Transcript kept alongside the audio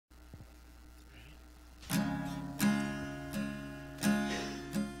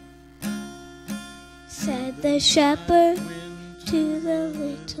the shepherd to the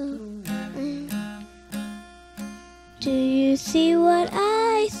little lamb. Do you see what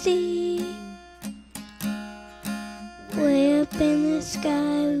I see? Way up in the sky,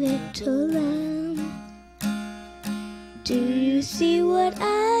 little lamb. Do you see what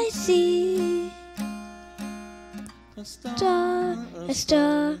I see? A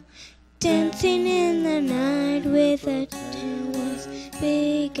star, dancing in the night with a tail as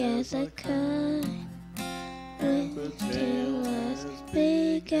big as a kite. With a tail as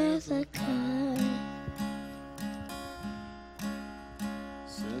big as a kite.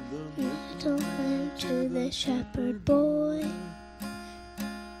 Little lamb to the shepherd boy.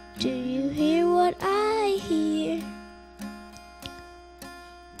 Do you hear what I hear?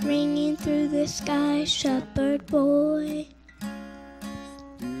 Ringing through the sky, shepherd boy.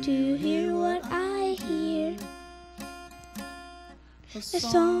 Do you hear what I hear? A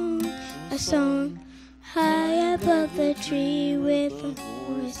song, high above the tree, with a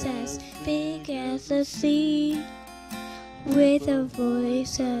voice as big as the sea. With a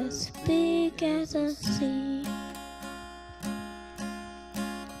voice as big as a sea.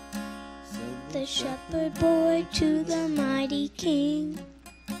 The shepherd boy to the mighty king.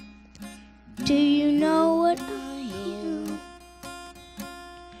 Do you know what I am?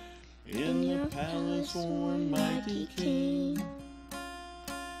 In your palace, warm mighty king.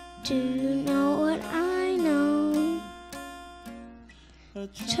 Do you know what I know? A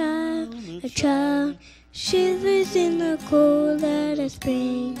child shivers in the cold. Let us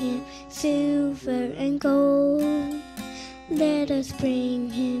bring him silver and gold. Let us bring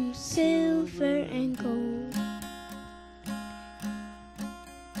him silver and gold.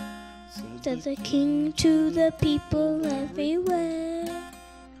 Said the king to the people everywhere.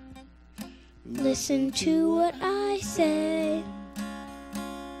 Listen to what I say.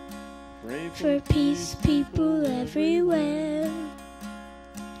 Pray for peace, people everywhere.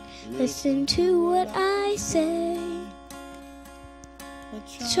 Listen to what I say.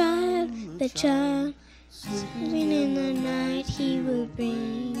 The child, sleeping in the night, he will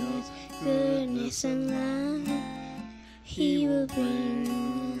bring us goodness and light. He will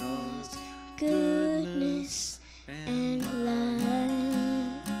bring us goodness and light.